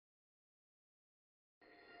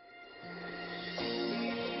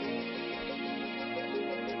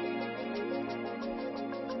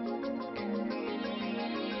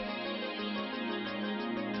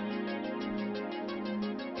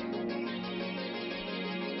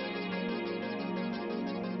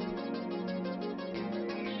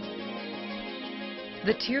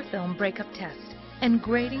The tear film breakup test and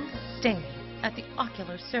grading staining at the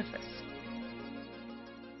ocular surface.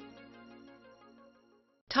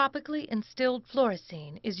 Topically instilled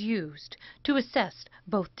fluorescein is used to assess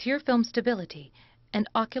both tear film stability and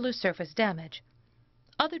ocular surface damage.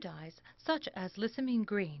 Other dyes, such as Lissamine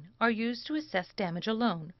green, are used to assess damage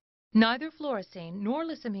alone. Neither fluorescein nor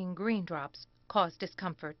Lissamine green drops cause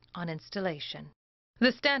discomfort on installation.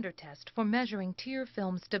 The standard test for measuring tear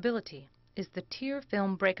film stability is the tear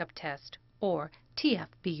film breakup test, or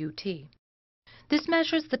TFBUT. This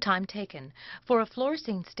measures the time taken for a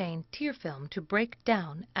fluorescein-stained tear film to break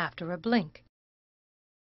down after a blink.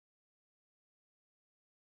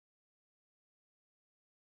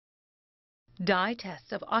 Dye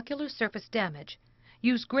tests of ocular surface damage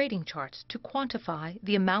use grading charts to quantify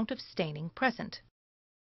the amount of staining present.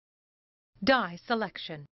 Dye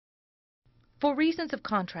selection. For reasons of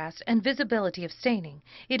contrast and visibility of staining,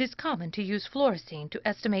 it is common to use fluorescein to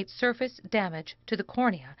estimate surface damage to the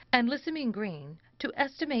cornea and Lissamine green to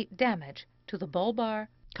estimate damage to the bulbar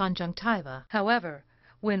conjunctiva. However,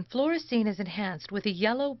 when fluorescein is enhanced with a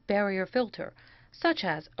yellow barrier filter, such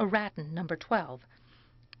as Araton number 12,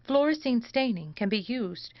 fluorescein staining can be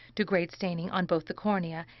used to grade staining on both the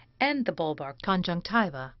cornea and the bulbar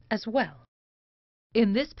conjunctiva as well.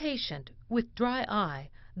 In this patient with dry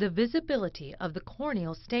eye, the visibility of the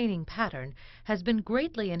corneal staining pattern has been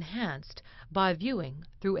greatly enhanced by viewing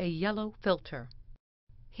through a yellow filter.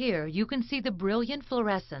 Here you can see the brilliant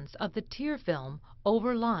fluorescence of the tear film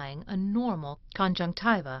overlying a normal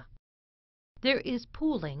conjunctiva. There is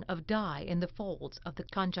pooling of dye in the folds of the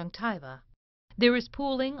conjunctiva. There is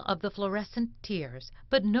pooling of the fluorescent tears,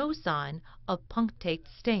 but no sign of punctate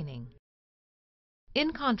staining.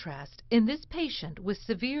 In contrast, in this patient with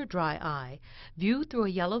severe dry eye, viewed through a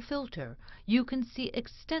yellow filter, you can see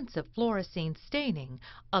extensive fluorescein staining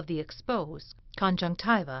of the exposed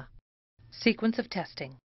conjunctiva. Sequence of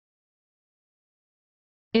testing.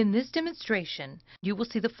 In this demonstration, you will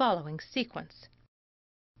see the following sequence.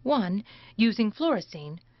 1. Using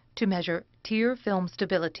fluorescein to measure tear film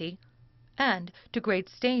stability and to grade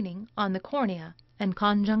staining on the cornea and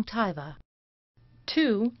conjunctiva.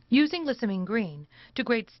 2. Using Lissamine green to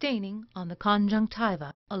grade staining on the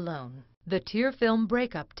conjunctiva alone. The tear film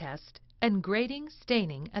breakup test and grading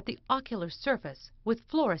staining at the ocular surface with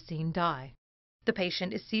fluorescein dye. The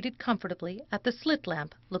patient is seated comfortably at the slit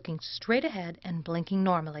lamp, looking straight ahead and blinking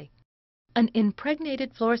normally. An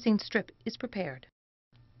impregnated fluorescein strip is prepared.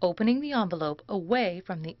 Opening the envelope away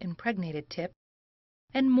from the impregnated tip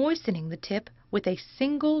and moistening the tip with a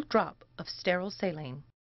single drop of sterile saline.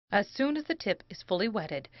 As soon as the tip is fully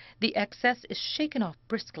wetted, the excess is shaken off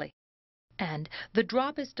briskly, and the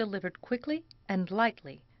drop is delivered quickly and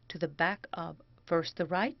lightly to the back of first the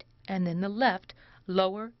right and then the left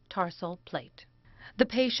lower tarsal plate. The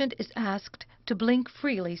patient is asked to blink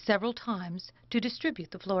freely several times to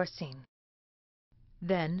distribute the fluorescein.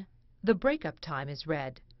 Then the breakup time is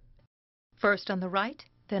read, first on the right,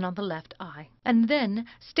 then on the left eye, and then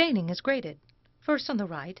staining is graded, first on the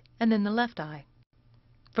right and then the left eye.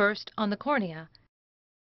 First on the cornea,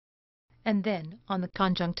 and then on the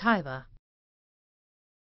conjunctiva.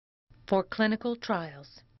 For clinical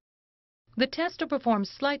trials. The tests are performed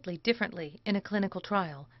slightly differently in a clinical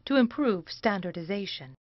trial to improve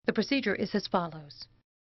standardization. The procedure is as follows.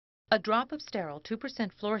 A drop of sterile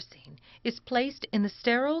 2% fluorescein is placed in the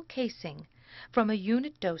sterile casing from a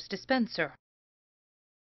unit dose dispenser.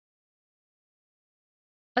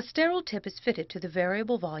 A sterile tip is fitted to the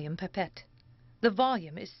variable volume pipette. The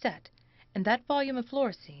volume is set, and that volume of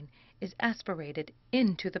fluorescein is aspirated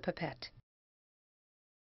into the pipette.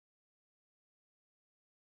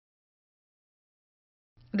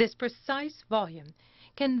 This precise volume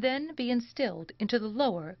can then be instilled into the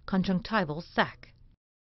lower conjunctival sac.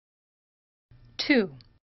 2.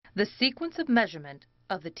 The sequence of measurement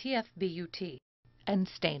of the TFBUT and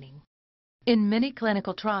staining. In many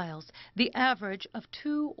clinical trials, the average of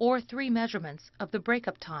 2 or 3 measurements of the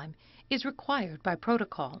breakup time is required by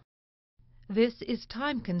protocol. This is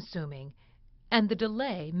time-consuming, and the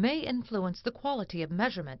delay may influence the quality of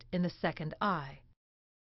measurement in the second eye.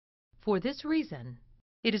 For this reason,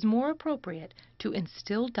 it is more appropriate to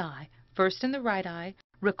instill dye first in the right eye,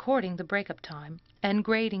 recording the breakup time and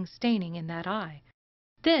grading staining in that eye,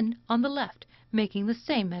 then on the left, making the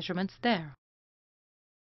same measurements there.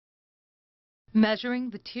 Measuring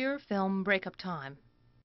the tear film breakup time.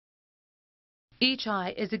 Each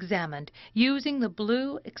eye is examined using the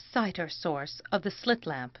blue exciter source of the slit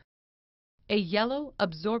lamp. A yellow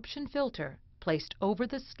absorption filter placed over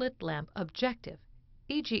the slit lamp objective,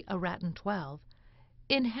 e.g. Araton 12,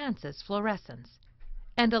 enhances fluorescence,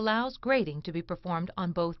 and allows grading to be performed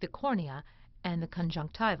on both the cornea and the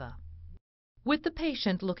conjunctiva. With the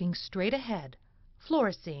patient looking straight ahead,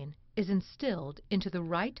 fluorescein is instilled into the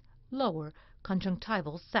right lower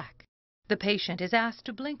conjunctival sac. The patient is asked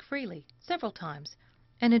to blink freely several times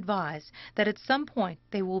and advised that at some point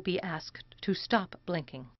they will be asked to stop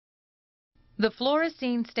blinking. The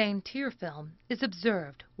fluorescein stained tear film is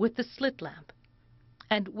observed with the slit lamp,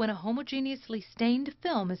 and when a homogeneously stained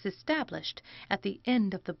film is established at the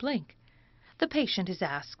end of the blink, the patient is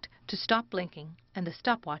asked to stop blinking and the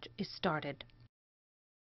stopwatch is started.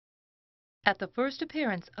 At the first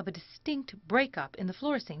appearance of a distinct breakup in the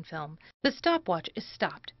fluorescein film, the stopwatch is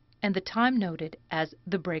stopped and the time noted as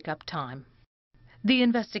the breakup time. The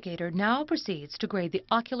investigator now proceeds to grade the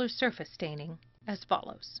ocular surface staining as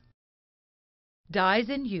follows. Dyes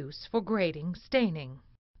in use for grading staining.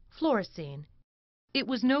 Fluorescein. It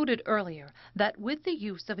was noted earlier that with the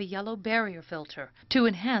use of a yellow barrier filter to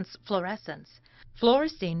enhance fluorescence,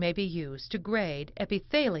 fluorescein may be used to grade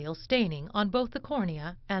epithelial staining on both the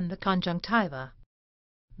cornea and the conjunctiva.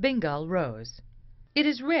 Bengal Rose. It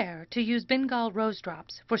is rare to use Bengal Rose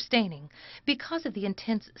drops for staining because of the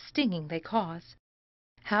intense stinging they cause.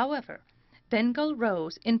 However, Bengal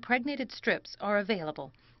Rose impregnated strips are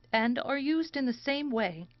available and are used in the same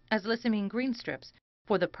way as Lissamine green strips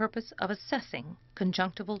for the purpose of assessing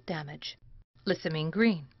conjunctival damage. Lissamine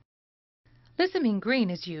green. Lissamine green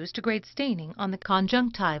is used to grade staining on the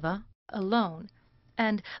conjunctiva alone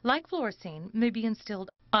and, like fluorescein, may be instilled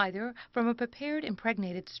either from a prepared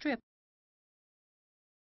impregnated strip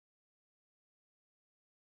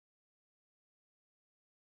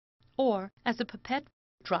or as a pipette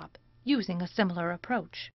drop using a similar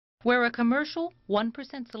approach. Where a commercial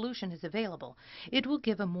 1% solution is available, it will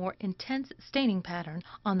give a more intense staining pattern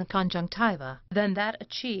on the conjunctiva than that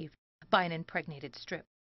achieved by an impregnated strip.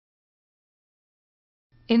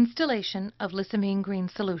 Installation of Lissamine green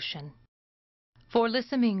solution. For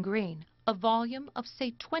Lissamine green, a volume of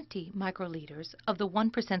say 20 microliters of the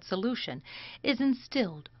 1% solution is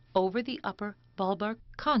instilled over the upper bulbar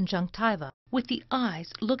conjunctiva with the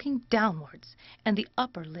eyes looking downwards and the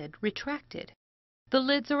upper lid retracted. The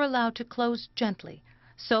lids are allowed to close gently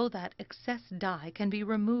so that excess dye can be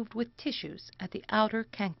removed with tissues at the outer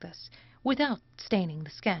canthus without staining the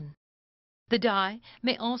skin. The dye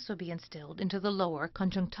may also be instilled into the lower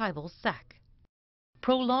conjunctival sac.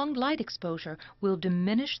 Prolonged light exposure will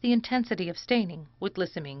diminish the intensity of staining with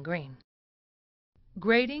Lissamine green.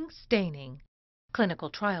 Grading staining. Clinical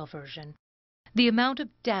trial version. The amount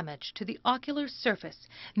of damage to the ocular surface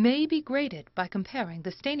may be graded by comparing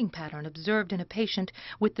the staining pattern observed in a patient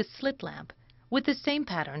with the slit lamp with the same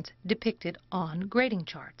patterns depicted on grading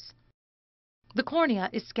charts. The cornea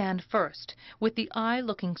is scanned first with the eye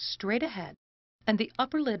looking straight ahead and the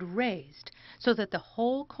upper lid raised so that the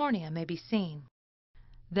whole cornea may be seen.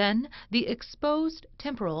 Then the exposed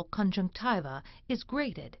temporal conjunctiva is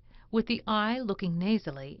graded with the eye looking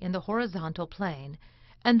nasally in the horizontal plane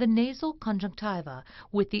and the nasal conjunctiva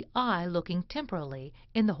with the eye looking temporally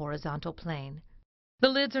in the horizontal plane. The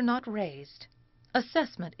lids are not raised.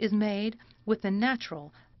 Assessment is made with the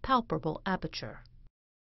natural, palpable aperture.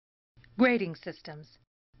 Grading systems.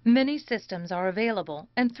 Many systems are available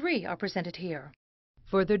and 3 are presented here.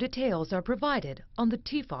 Further details are provided on the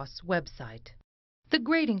TFOS website. The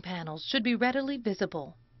grading panels should be readily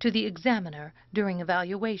visible to the examiner during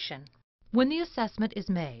evaluation. When the assessment is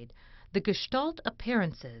made, the gestalt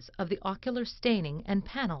appearances of the ocular staining and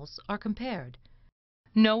panels are compared.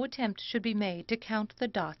 No attempt should be made to count the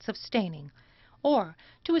dots of staining or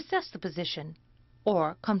to assess the position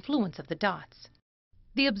or confluence of the dots.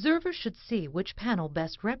 The observer should see which panel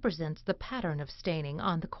best represents the pattern of staining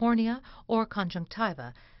on the cornea or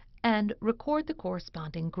conjunctiva and record the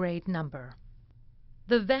corresponding grade number.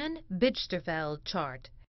 The Bijsterveld Chart.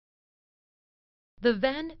 The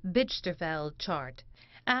Bijsterveld Chart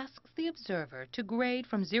asks the observer to grade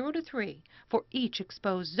from 0 to 3 for each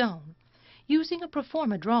exposed zone, using a pro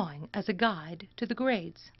forma drawing as a guide to the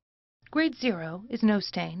grades. Grade 0 is no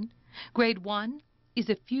stain, Grade 1 is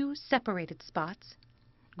a few separated spots,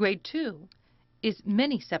 Grade 2 is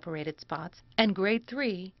many separated spots, and Grade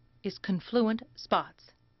 3 is confluent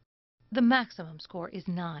spots. The maximum score is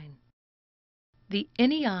 9. The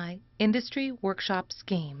NEI Industry Workshop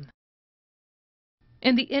Scheme.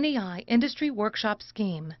 In the NEI Industry Workshop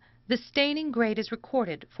Scheme, the staining grade is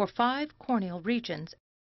recorded for 5 corneal regions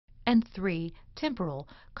and 3 temporal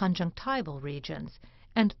conjunctival regions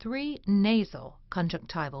and 3 nasal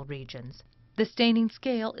conjunctival regions. The staining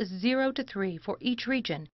scale is 0 to 3 for each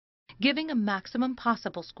region, giving a maximum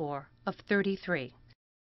possible score of 33.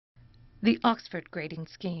 The Oxford Grading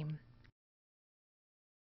Scheme.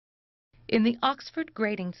 In the Oxford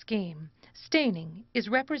grading scheme, staining is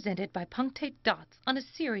represented by punctate dots on a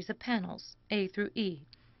series of panels, A through E,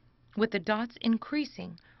 with the dots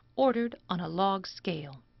increasing, ordered on a log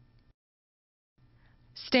scale.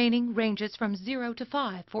 Staining ranges from 0 to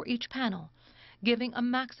 5 for each panel, giving a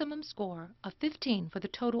maximum score of 15 for the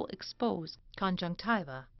total exposed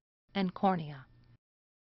conjunctiva and cornea.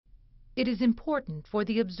 It is important for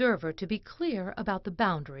the observer to be clear about the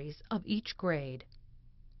boundaries of each grade.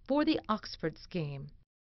 For the Oxford scheme,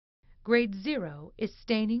 grade 0 is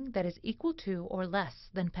staining that is equal to or less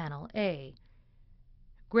than panel A.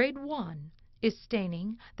 Grade 1 is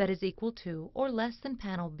staining that is equal to or less than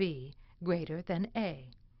panel B, greater than A.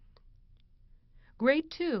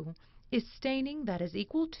 Grade 2 is staining that is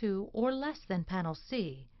equal to or less than panel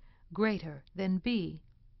C, greater than B,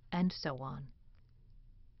 and so on.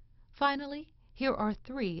 Finally, here are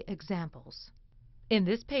 3 examples. In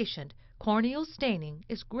this patient, corneal staining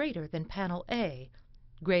is greater than panel A,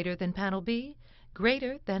 greater than panel B,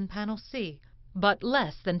 greater than panel C, but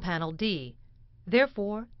less than panel D.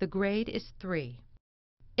 Therefore, the grade is 3.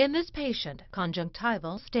 In this patient,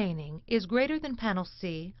 conjunctival staining is greater than panel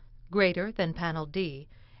C, greater than panel D,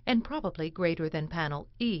 and probably greater than panel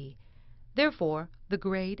E. Therefore, the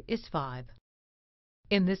grade is 5.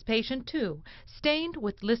 In this patient, too, stained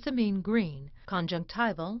with Lissamine green,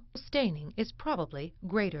 conjunctival staining is probably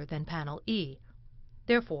greater than panel E.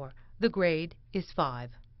 Therefore, the grade is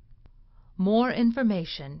 5. More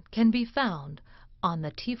information can be found on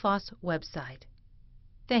the TFOS website.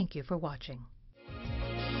 Thank you for watching.